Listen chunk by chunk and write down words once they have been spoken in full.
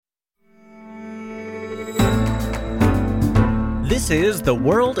This is The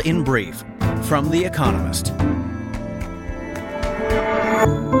World in Brief from The Economist.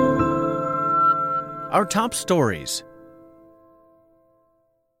 Our top stories.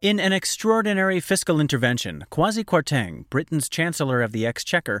 In an extraordinary fiscal intervention, Kwasi Kwarteng, Britain's Chancellor of the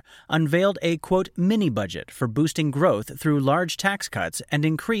Exchequer, unveiled a, quote, mini-budget for boosting growth through large tax cuts and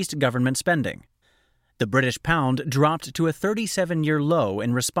increased government spending. The British pound dropped to a 37-year low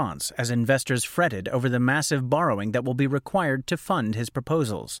in response as investors fretted over the massive borrowing that will be required to fund his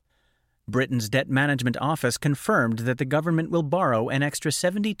proposals. Britain's Debt Management Office confirmed that the government will borrow an extra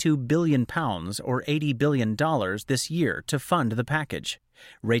 £72 billion or $80 billion this year to fund the package.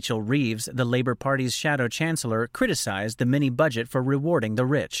 Rachel Reeves, the Labour Party's shadow chancellor, criticized the mini-budget for rewarding the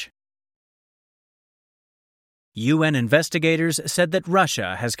rich. UN investigators said that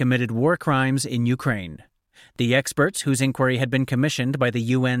Russia has committed war crimes in Ukraine. The experts, whose inquiry had been commissioned by the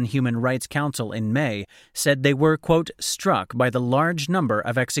UN Human Rights Council in May, said they were, quote, struck by the large number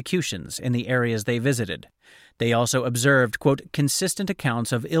of executions in the areas they visited. They also observed, quote, consistent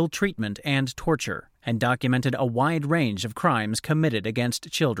accounts of ill treatment and torture, and documented a wide range of crimes committed against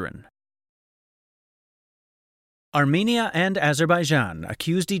children. Armenia and Azerbaijan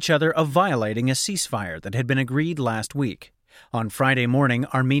accused each other of violating a ceasefire that had been agreed last week. On Friday morning,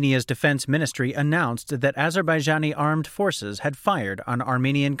 Armenia's defense ministry announced that Azerbaijani armed forces had fired on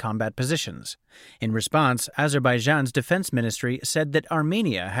Armenian combat positions. In response, Azerbaijan's defense ministry said that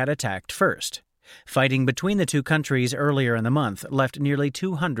Armenia had attacked first. Fighting between the two countries earlier in the month left nearly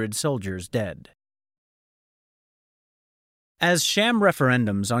 200 soldiers dead. As sham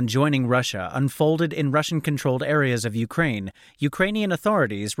referendums on joining Russia unfolded in Russian-controlled areas of Ukraine, Ukrainian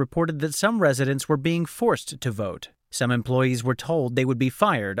authorities reported that some residents were being forced to vote. Some employees were told they would be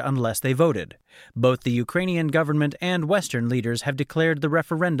fired unless they voted. Both the Ukrainian government and Western leaders have declared the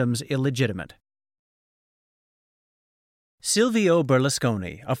referendums illegitimate. Silvio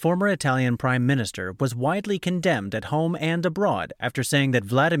Berlusconi, a former Italian prime minister, was widely condemned at home and abroad after saying that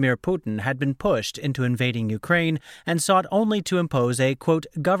Vladimir Putin had been pushed into invading Ukraine and sought only to impose a, quote,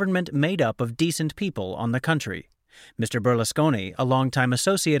 government made up of decent people on the country. Mr. Berlusconi, a longtime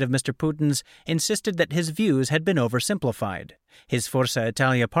associate of Mr. Putin's, insisted that his views had been oversimplified. His Forza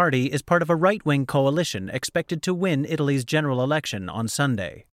Italia party is part of a right-wing coalition expected to win Italy's general election on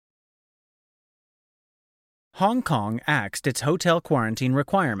Sunday. Hong Kong axed its hotel quarantine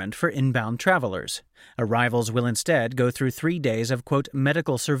requirement for inbound travelers. Arrivals will instead go through 3 days of, quote,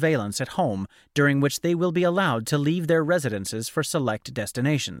 medical surveillance at home, during which they will be allowed to leave their residences for select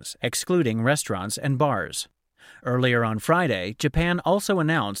destinations, excluding restaurants and bars. Earlier on Friday, Japan also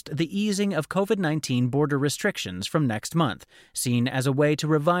announced the easing of COVID-19 border restrictions from next month, seen as a way to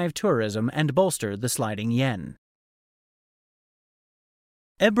revive tourism and bolster the sliding yen.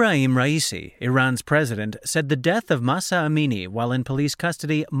 Ebrahim Raisi, Iran's president, said the death of Mahsa Amini while in police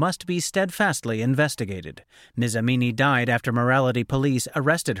custody must be steadfastly investigated. Ms. Amini died after morality police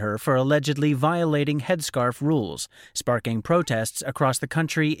arrested her for allegedly violating headscarf rules, sparking protests across the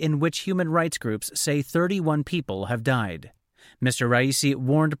country in which human rights groups say 31 people have died. Mr. Raisi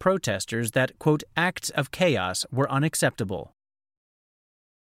warned protesters that, quote, acts of chaos were unacceptable.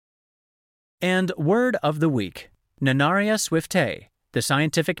 And word of the week, Nanaria swiftae, the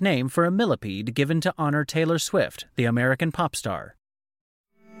scientific name for a millipede given to honor Taylor Swift, the American pop star.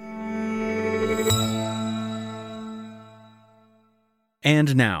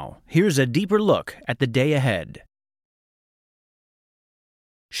 And now, here's a deeper look at the day ahead.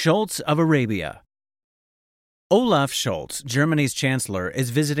 Scholz of Arabia. Olaf Scholz, Germany's chancellor,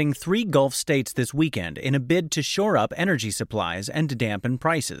 is visiting 3 Gulf states this weekend in a bid to shore up energy supplies and dampen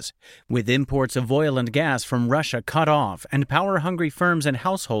prices. With imports of oil and gas from Russia cut off and power-hungry firms and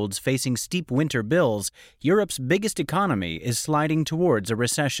households facing steep winter bills, Europe's biggest economy is sliding towards a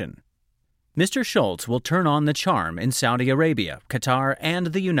recession. Mr. Scholz will turn on the charm in Saudi Arabia, Qatar, and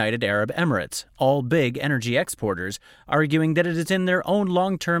the United Arab Emirates, all big energy exporters, arguing that it is in their own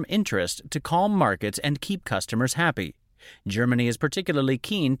long-term interest to calm markets and keep customers happy. Germany is particularly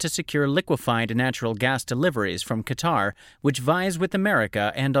keen to secure liquefied natural gas deliveries from Qatar, which vies with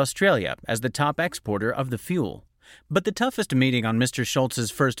America and Australia as the top exporter of the fuel. But the toughest meeting on Mr.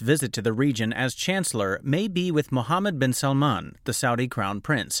 Scholz's first visit to the region as chancellor may be with Mohammed bin Salman, the Saudi crown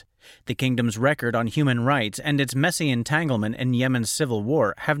prince. The kingdom's record on human rights and its messy entanglement in Yemen's civil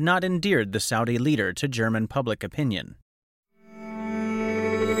war have not endeared the Saudi leader to German public opinion.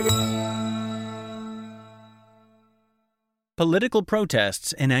 Political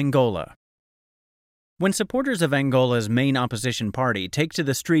protests in Angola. When supporters of Angola's main opposition party take to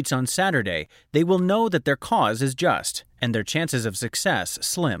the streets on Saturday, they will know that their cause is just, and their chances of success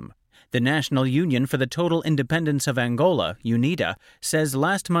slim. The National Union for the Total Independence of Angola, UNITA, says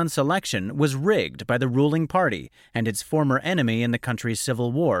last month's election was rigged by the ruling party and its former enemy in the country's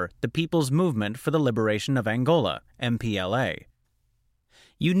civil war, the People's Movement for the Liberation of Angola, MPLA.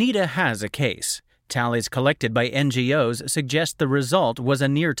 UNITA has a case. Tallies collected by NGOs suggest the result was a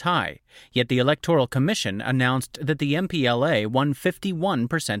near tie, yet the Electoral Commission announced that the MPLA won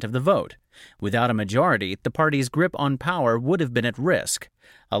 51% of the vote. Without a majority, the party's grip on power would have been at risk.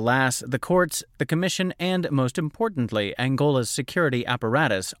 Alas, the courts, the commission, and, most importantly, Angola's security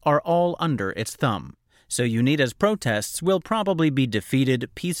apparatus are all under its thumb. So UNITA's protests will probably be defeated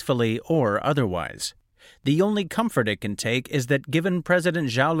peacefully or otherwise. The only comfort it can take is that given President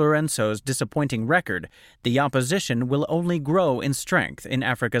João Lourenço's disappointing record, the opposition will only grow in strength in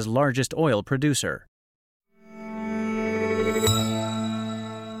Africa's largest oil producer.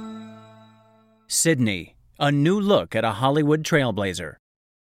 Sydney, a new look at a Hollywood trailblazer.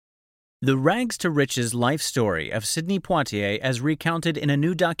 The rags-to-riches life story of Sidney Poitier, as recounted in a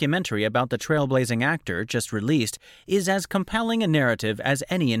new documentary about the trailblazing actor just released, is as compelling a narrative as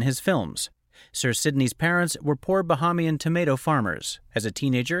any in his films. Sir Sidney's parents were poor Bahamian tomato farmers. As a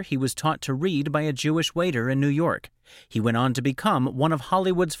teenager, he was taught to read by a Jewish waiter in New York. He went on to become one of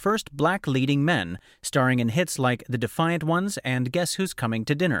Hollywood's first black leading men, starring in hits like The Defiant Ones and Guess Who's Coming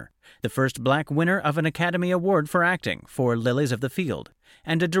to Dinner, the first black winner of an Academy Award for acting for Lilies of the Field,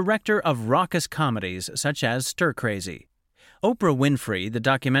 and a director of raucous comedies such as Stir Crazy. Oprah Winfrey, the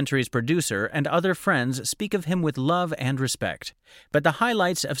documentary's producer, and other friends speak of him with love and respect. But the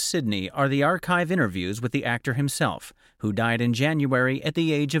highlights of Sidney are the archive interviews with the actor himself, who died in January at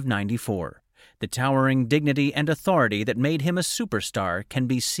the age of 94. The towering dignity and authority that made him a superstar can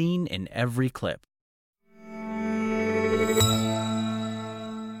be seen in every clip.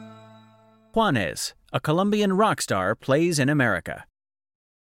 Juanes, a Colombian rock star, plays in America.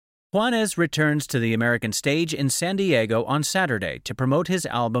 Juanes returns to the American stage in San Diego on Saturday to promote his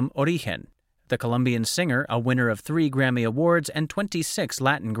album Origen. The Colombian singer, a winner of 3 Grammy Awards and 26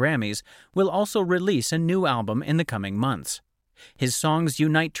 Latin Grammys, will also release a new album in the coming months. His songs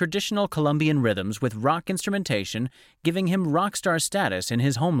unite traditional Colombian rhythms with rock instrumentation, giving him rock star status in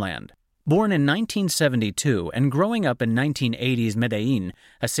his homeland. Born in 1972 and growing up in 1980s Medellin,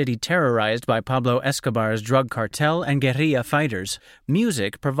 a city terrorized by Pablo Escobar's drug cartel and guerrilla fighters,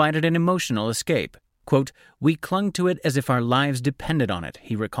 music provided an emotional escape. Quote, "We clung to it as if our lives depended on it,"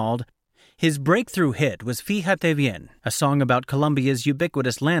 he recalled. His breakthrough hit was Fíjate Bien, a song about Colombia's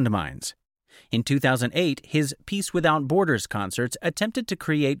ubiquitous landmines. In 2008, his Peace Without Borders concerts attempted to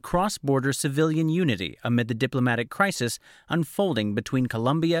create cross-border civilian unity amid the diplomatic crisis unfolding between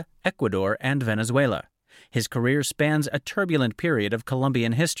Colombia, Ecuador, and Venezuela. His career spans a turbulent period of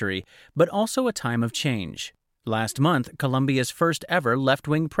Colombian history, but also a time of change. Last month, Colombia's first ever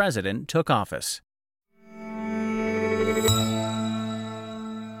left-wing president took office.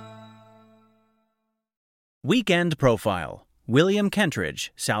 Weekend Profile. William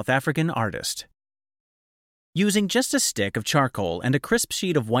Kentridge, South African artist. Using just a stick of charcoal and a crisp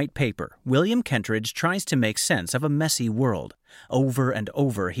sheet of white paper, William Kentridge tries to make sense of a messy world. Over and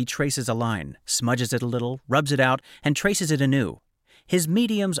over, he traces a line, smudges it a little, rubs it out, and traces it anew. His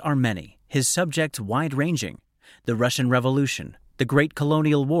mediums are many, his subjects wide-ranging. The Russian Revolution, the great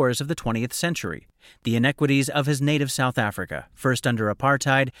colonial wars of the 20th century, the inequities of his native South Africa, first under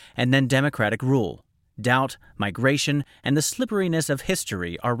apartheid and then democratic rule. Doubt, migration, and the slipperiness of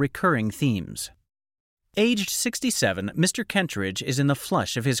history are recurring themes. Aged 67, Mr. Kentridge is in the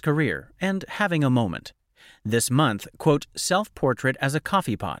flush of his career and having a moment. This month, quote, Self-Portrait as a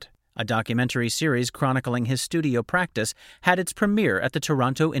Coffee Pot, a documentary series chronicling his studio practice, had its premiere at the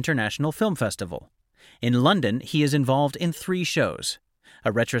Toronto International Film Festival. In London, he is involved in 3 shows.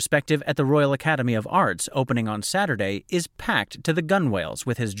 A retrospective at the Royal Academy of Arts, opening on Saturday, is packed to the gunwales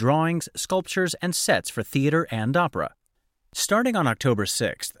with his drawings, sculptures, and sets for theater and opera. Starting on October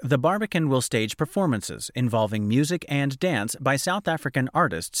 6th, the Barbican will stage performances involving music and dance by South African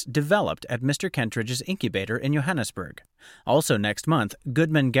artists developed at Mr. Kentridge's incubator in Johannesburg. Also next month,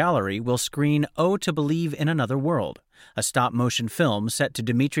 Goodman Gallery will screen Oh to Believe in Another World, a stop-motion film set to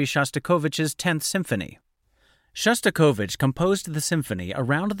Dmitri Shostakovich's 10th Symphony. Shostakovich composed the symphony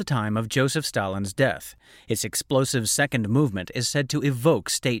around the time of Joseph Stalin's death. Its explosive second movement is said to evoke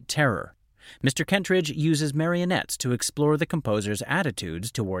state terror. Mr. Kentridge uses marionettes to explore the composer's attitudes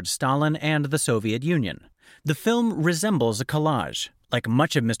towards Stalin and the Soviet Union. The film resembles a collage. Like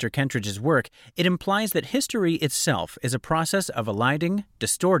much of Mr. Kentridge's work, it implies that history itself is a process of eliding,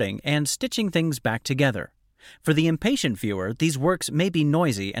 distorting, and stitching things back together. For the impatient viewer, these works may be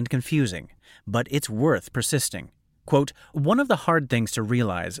noisy and confusing, but it's worth persisting. Quote, "One of the hard things to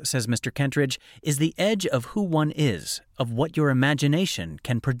realize," says Mr. Kentridge, "is the edge of who one is, of what your imagination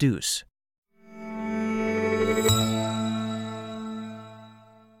can produce."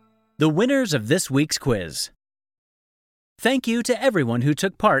 The winners of this week's quiz. Thank you to everyone who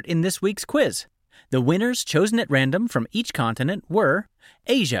took part in this week's quiz. The winners chosen at random from each continent were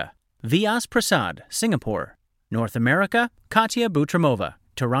Asia, Vyas Prasad, Singapore; North America, Katya Butramova,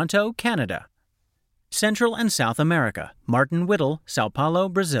 Toronto, Canada; Central and South America, Martin Whittle, Sao Paulo,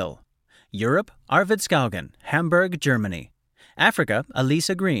 Brazil; Europe, Arvid Skaugen, Hamburg, Germany; Africa,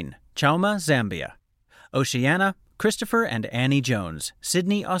 Elisa Green, Chauma, Zambia; Oceania, Christopher and Annie Jones,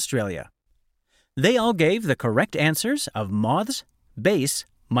 Sydney, Australia. They all gave the correct answers of moths, base,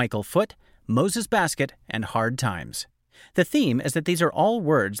 Michael Foot, Moses Basket, and hard times. The theme is that these are all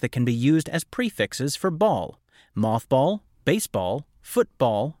words that can be used as prefixes for ball: mothball, baseball,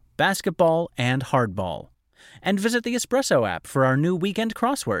 football, basketball, and hardball. And visit the Espresso app for our new weekend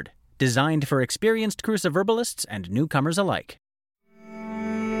crossword, designed for experienced cruciverbalists and newcomers alike.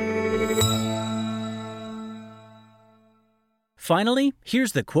 Finally,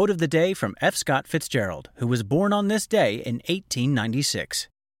 here's the quote of the day from F. Scott Fitzgerald, who was born on this day in 1896.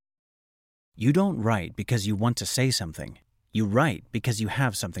 "You don't write because you want to say something. You write because you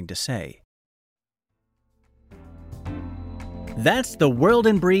have something to say." That's The World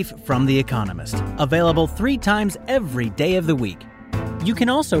in Brief from The Economist, available 3 times every day of the week. You can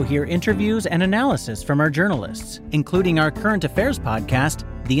also hear interviews and analysis from our journalists, including our current affairs podcast,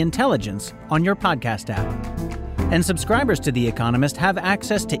 The Intelligence, on your podcast app. And subscribers to The Economist have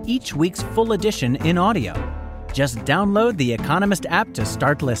access to each week's full edition in audio. Just download the Economist app to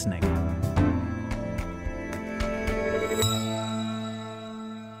start listening.